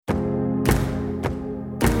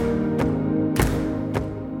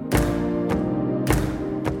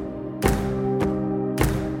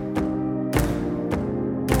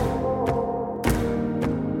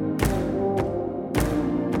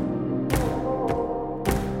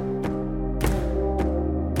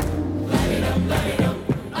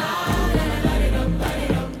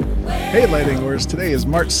Hey Light Anglers, today is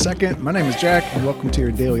March 2nd. My name is Jack, and welcome to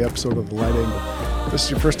your daily episode of The Light Angle. If this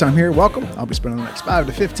is your first time here, welcome. I'll be spending the next 5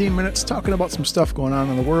 to 15 minutes talking about some stuff going on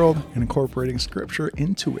in the world and incorporating scripture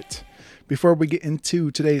into it. Before we get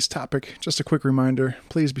into today's topic, just a quick reminder,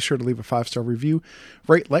 please be sure to leave a 5-star review,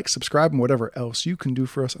 rate, like, subscribe, and whatever else you can do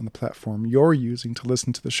for us on the platform you're using to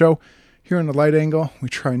listen to the show. Here on The Light Angle, we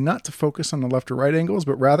try not to focus on the left or right angles,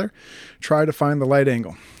 but rather try to find the light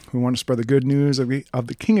angle. We want to spread the good news of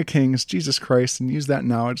the King of Kings, Jesus Christ, and use that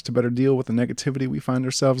knowledge to better deal with the negativity we find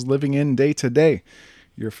ourselves living in day to day.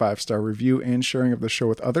 Your 5-star review and sharing of the show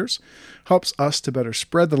with others helps us to better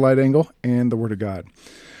spread the light angle and the Word of God.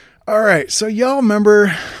 All right, so y'all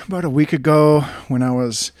remember about a week ago when I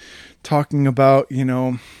was talking about,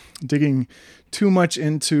 digging too much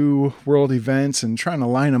into world events and trying to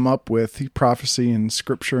line them up with prophecy and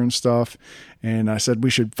scripture and stuff. And I said we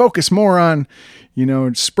should focus more on,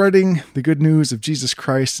 spreading the good news of Jesus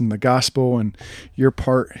Christ and the gospel, and your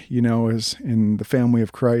part, is in the family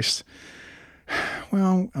of Christ.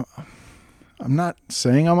 Well, I'm not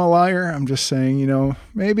saying I'm a liar. I'm just saying,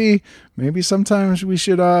 maybe sometimes we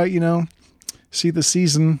should, see the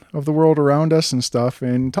season of the world around us and stuff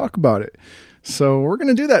and talk about it. So we're going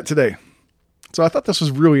to do that today. So I thought this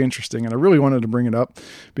was really interesting, and I really wanted to bring it up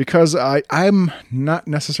because I'm not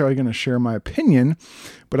necessarily going to share my opinion,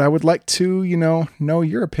 but I would like to, know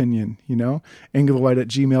your opinion,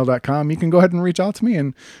 anglerlight@gmail.com. You can go ahead and reach out to me,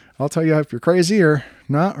 and I'll tell you if you're crazy or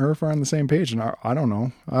not, or if we're on the same page. And I don't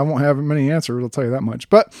know. I won't have many answers, I'll tell you that much,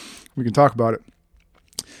 but we can talk about it.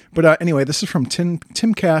 But anyway, this is from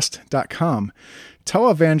timcast.com.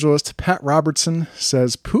 Televangelist Pat Robertson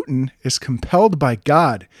says Putin is compelled by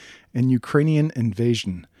God in Ukrainian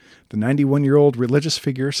invasion. The 91-year-old religious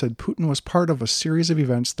figure said Putin was part of a series of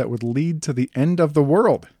events that would lead to the end of the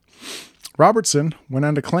world. Robertson went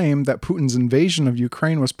on to claim that Putin's invasion of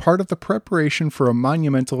Ukraine was part of the preparation for a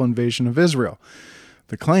monumental invasion of Israel.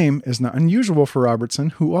 The claim is not unusual for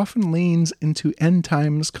Robertson, who often leans into end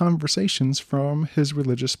times conversations from his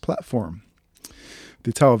religious platform.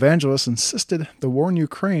 The televangelist insisted the war in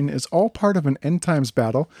Ukraine is all part of an end times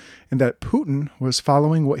battle and that Putin was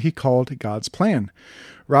following what he called God's plan.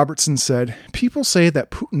 Robertson said, "People say that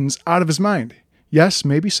Putin's out of his mind. Yes,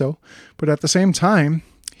 maybe so, but at the same time,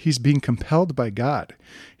 he's being compelled by God.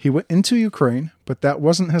 He went into Ukraine, but that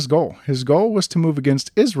wasn't his goal. His goal was to move against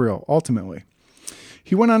Israel, ultimately."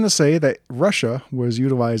 He went on to say that Russia was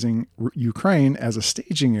utilizing Ukraine as a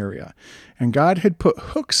staging area, and God had put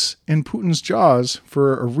hooks in Putin's jaws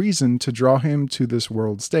for a reason to draw him to this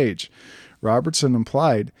world stage. Robertson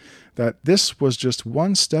implied that this was just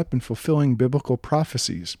one step in fulfilling biblical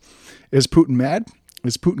prophecies. Is Putin mad?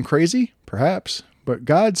 Is Putin crazy? Perhaps. But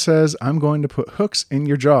God says, I'm going to put hooks in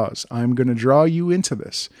your jaws. I'm going to draw you into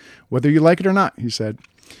this, whether you like it or not, he said.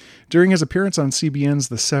 During his appearance on CBN's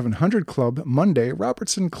The 700 Club Monday,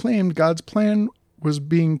 Robertson claimed God's plan was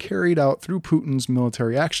being carried out through Putin's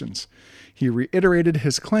military actions. He reiterated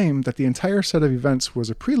his claim that the entire set of events was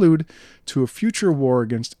a prelude to a future war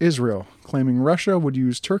against Israel, claiming Russia would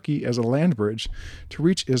use Turkey as a land bridge to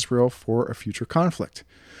reach Israel for a future conflict.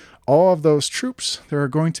 All of those troops that are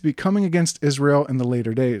going to be coming against Israel in the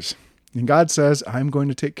later days. And God says, I'm going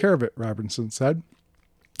to take care of it, Robertson said.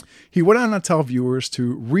 He went on to tell viewers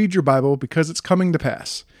to read your Bible because it's coming to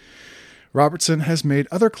pass. Robertson has made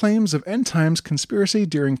other claims of end times conspiracy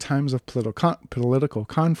during times of political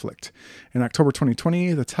conflict. In October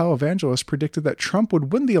 2020, the televangelist predicted that Trump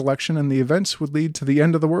would win the election and the events would lead to the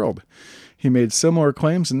end of the world. He made similar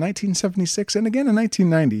claims in 1976 and again in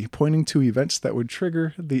 1990, pointing to events that would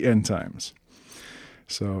trigger the end times.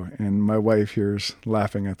 So, and my wife here's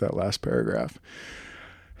laughing at that last paragraph.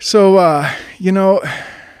 So,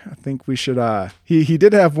 I think we should, he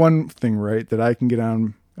did have one thing right that I can get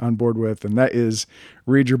on board with, and that is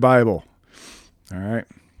read your Bible. All right.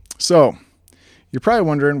 So you're probably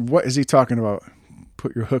wondering, what is he talking about?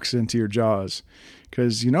 Put your hooks into your jaws.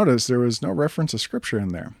 Because you notice there was no reference to scripture in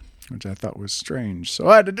there, which I thought was strange. So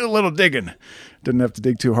I had to do a little digging. Didn't have to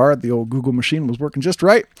dig too hard. The old Google machine was working just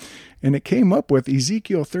right. And it came up with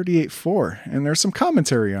Ezekiel 38:4, and there's some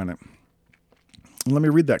commentary on it. Let me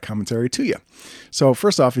read that commentary to you. So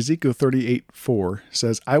first off, Ezekiel 38:4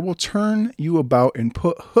 says, I will turn you about and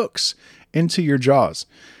put hooks into your jaws,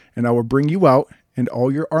 and I will bring you out and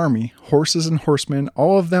all your army, horses and horsemen,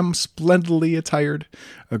 all of them splendidly attired,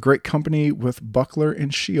 a great company with buckler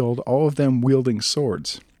and shield, all of them wielding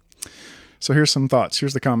swords. So here's some thoughts.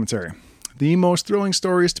 Here's the commentary. The most thrilling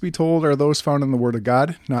stories to be told are those found in the Word of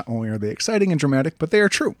God. Not only are they exciting and dramatic, but they are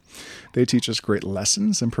true. They teach us great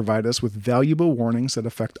lessons and provide us with valuable warnings that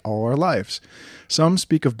affect all our lives. Some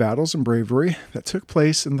speak of battles and bravery that took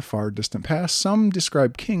place in the far distant past. Some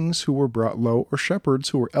describe kings who were brought low or shepherds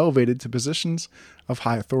who were elevated to positions of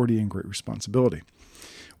high authority and great responsibility.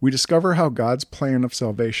 We discover how God's plan of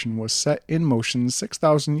salvation was set in motion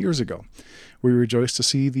 6,000 years ago. We rejoice to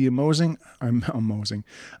see the amazing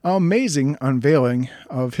unveiling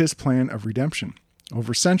of his plan of redemption.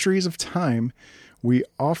 Over centuries of time, we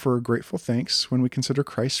offer grateful thanks when we consider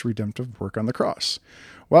Christ's redemptive work on the cross.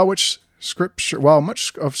 While much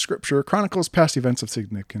of Scripture chronicles past events of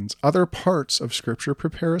significance, other parts of Scripture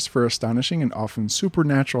prepare us for astonishing and often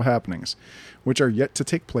supernatural happenings, which are yet to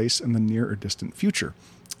take place in the near or distant future.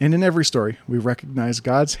 And in every story, we recognize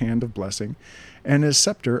God's hand of blessing and his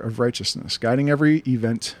scepter of righteousness, guiding every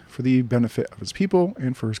event for the benefit of his people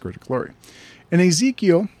and for his greater glory. In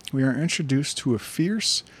Ezekiel, we are introduced to a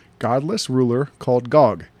fierce, godless ruler called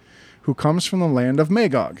Gog, who comes from the land of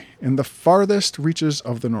Magog, in the farthest reaches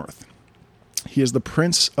of the north. He is the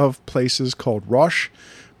prince of places called Rosh,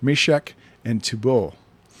 Meshech, and Tubal,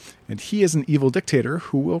 and he is an evil dictator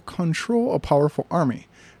who will control a powerful army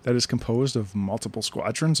that is composed of multiple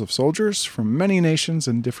squadrons of soldiers from many nations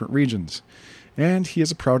and different regions. And he is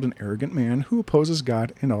a proud and arrogant man who opposes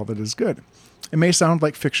God and all that is good. It may sound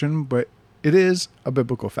like fiction, but it is a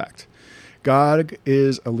biblical fact. God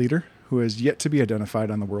is a leader who has yet to be identified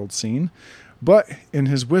on the world scene, but in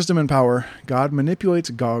his wisdom and power, God manipulates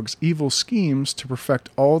Gog's evil schemes to perfect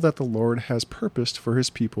all that the Lord has purposed for his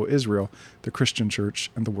people Israel, the Christian church,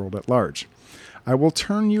 and the world at large. I will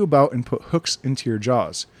turn you about and put hooks into your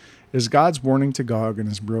jaws, is God's warning to Gog and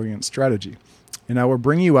his brilliant strategy. And I will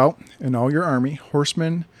bring you out and all your army,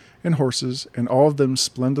 horsemen and horses, and all of them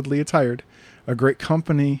splendidly attired, a great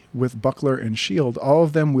company with buckler and shield, all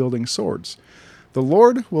of them wielding swords. The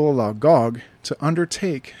Lord will allow Gog to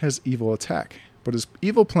undertake his evil attack, but his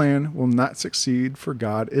evil plan will not succeed, for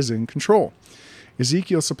God is in control.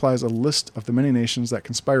 Ezekiel supplies a list of the many nations that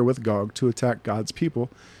conspire with Gog to attack God's people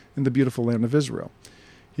in the beautiful land of Israel.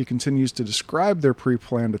 He continues to describe their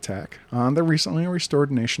pre-planned attack on the recently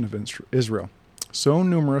restored nation of Israel. So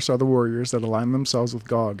numerous are the warriors that align themselves with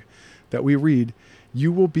Gog that we read,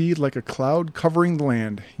 "You will be like a cloud covering the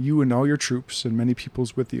land, you and all your troops and many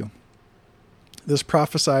peoples with you." This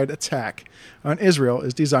prophesied attack on Israel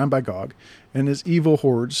is designed by Gog and his evil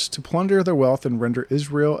hordes to plunder their wealth and render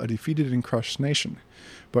Israel a defeated and crushed nation.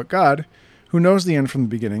 But God, who knows the end from the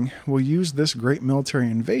beginning, will use this great military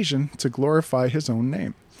invasion to glorify his own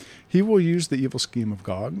name. He will use the evil scheme of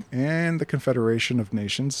Gog and the confederation of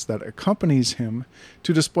nations that accompanies him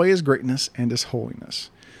to display his greatness and his holiness.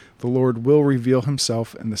 The Lord will reveal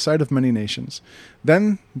himself in the sight of many nations.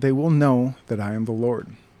 Then they will know that I am the Lord,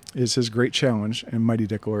 is his great challenge and mighty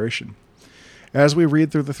declaration. As we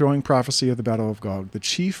read through the thrilling prophecy of the Battle of Gog, the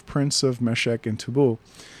chief prince of Meshech and Tubal,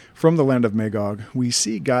 from the land of Magog, we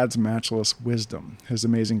see God's matchless wisdom, his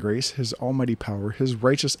amazing grace, his almighty power, his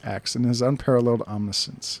righteous acts, and his unparalleled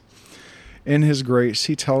omniscience. In his grace,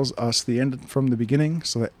 he tells us the end from the beginning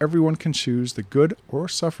so that everyone can choose the good or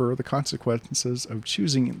suffer the consequences of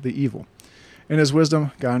choosing the evil. In his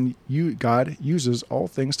wisdom, God uses all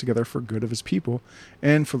things together for good of his people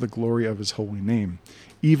and for the glory of his holy name,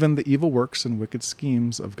 even the evil works and wicked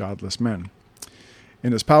schemes of godless men.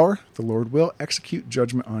 In his power, the Lord will execute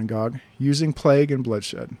judgment on Gog, using plague and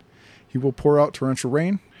bloodshed. He will pour out torrential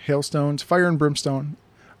rain, hailstones, fire and brimstone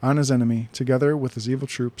on his enemy, together with his evil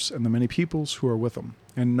troops and the many peoples who are with him,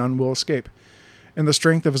 and none will escape. In the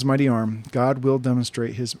strength of his mighty arm, God will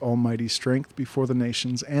demonstrate his almighty strength before the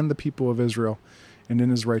nations and the people of Israel, and in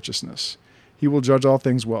his righteousness. He will judge all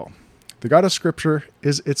things well. The God of Scripture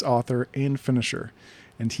is its author and finisher,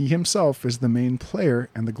 and he himself is the main player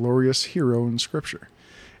and the glorious hero in Scripture.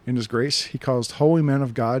 In his grace, he caused holy men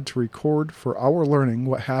of God to record for our learning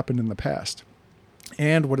what happened in the past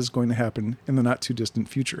and what is going to happen in the not-too-distant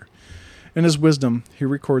future. In his wisdom, he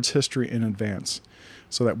records history in advance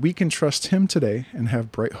so that we can trust him today and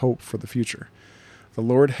have bright hope for the future. The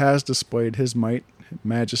Lord has displayed his might,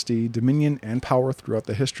 majesty, dominion, and power throughout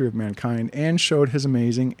the history of mankind and showed his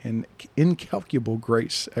amazing and incalculable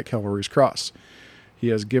grace at Calvary's cross. He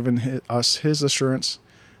has given us his assurance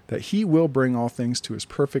that he will bring all things to his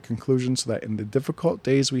perfect conclusion so that in the difficult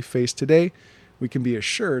days we face today, we can be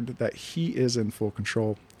assured that he is in full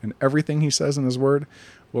control and everything he says in his word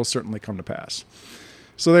will certainly come to pass.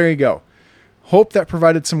 So there you go. Hope that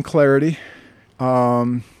provided some clarity.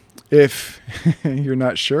 If you're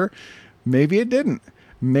not sure, maybe it didn't.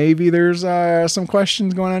 maybe there's some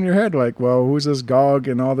questions going on in your head, like, well, who's this Gog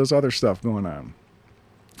and all this other stuff going on?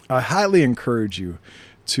 I highly encourage you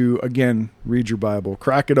to, again, read your Bible,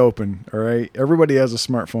 crack it open. All right. Everybody has a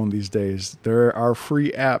smartphone these days. There are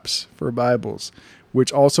free apps for Bibles,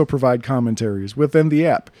 which also provide commentaries within the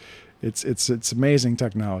app. It's amazing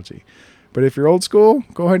technology. But if you're old school,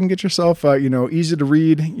 go ahead and get yourself, easy to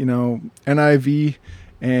read, NIV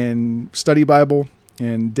and study Bible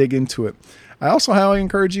and dig into it. I also highly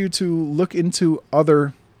encourage you to look into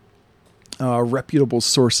other reputable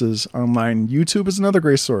sources online. YouTube is another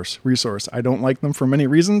great resource. I don't like them for many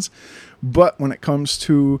reasons, but when it comes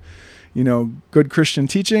to, good Christian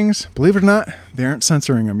teachings, believe it or not, they aren't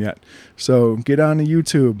censoring them yet. So get on to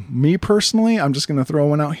YouTube. Me personally, I'm just going to throw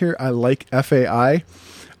one out here. I like FAI.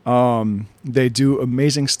 They do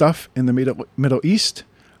amazing stuff in the Middle East,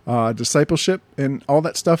 discipleship and all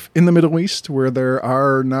that stuff in the Middle East, where there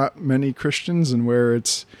are not many Christians and where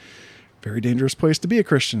it's very dangerous place to be a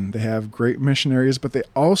Christian. They have great missionaries, but they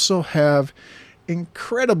also have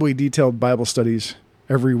incredibly detailed Bible studies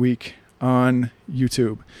every week on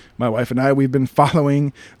YouTube. My wife and I, we've been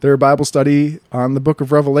following their Bible study on the book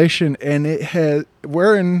of Revelation, and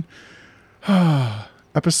we're in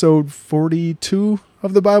episode 42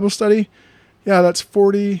 of the Bible study. Yeah, that's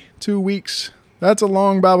 42 weeks. That's a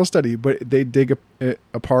long Bible study, but they dig it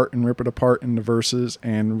apart and rip it apart into verses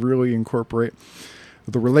and really incorporate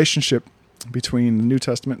the relationship between the New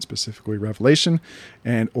Testament, specifically Revelation,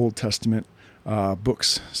 and Old Testament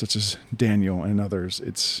books such as Daniel and others.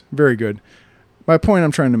 It's very good. My point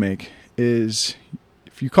I'm trying to make is,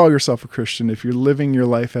 if you call yourself a Christian, if you're living your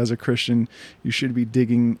life as a Christian, you should be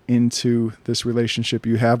digging into this relationship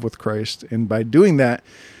you have with Christ. And by doing that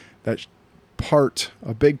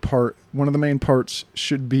a big part, one of the main parts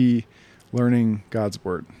should be learning God's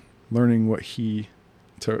word, learning what he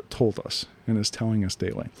told us and is telling us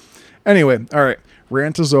daily. Anyway, all right,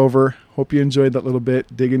 rant is over. Hope you enjoyed that little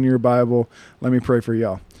bit. Dig into your Bible. Let me pray for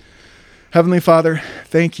y'all. Heavenly Father,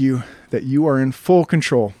 thank you that you are in full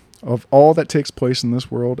control of all that takes place in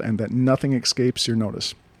this world and that nothing escapes your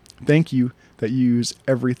notice. Thank you that you use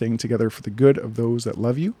everything together for the good of those that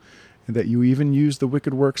love you, and that you even use the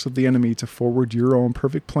wicked works of the enemy to forward your own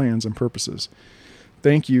perfect plans and purposes.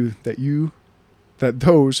 Thank you that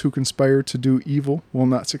those who conspire to do evil will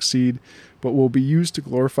not succeed, but will be used to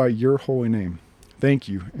glorify your holy name. Thank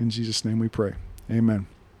you. In Jesus' name we pray. Amen.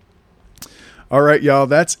 All right, y'all,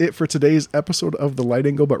 that's it for today's episode of The Light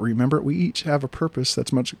Angle. But remember, we each have a purpose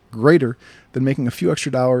that's much greater than making a few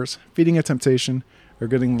extra dollars, feeding a temptation, or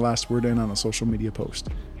getting the last word in on a social media post.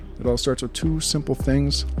 It all starts with two simple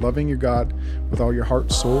things: loving your God with all your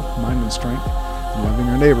heart, soul, mind, and strength, and loving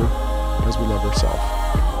your neighbor as we love ourselves.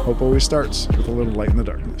 Hope always starts with a little light in the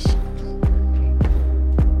darkness.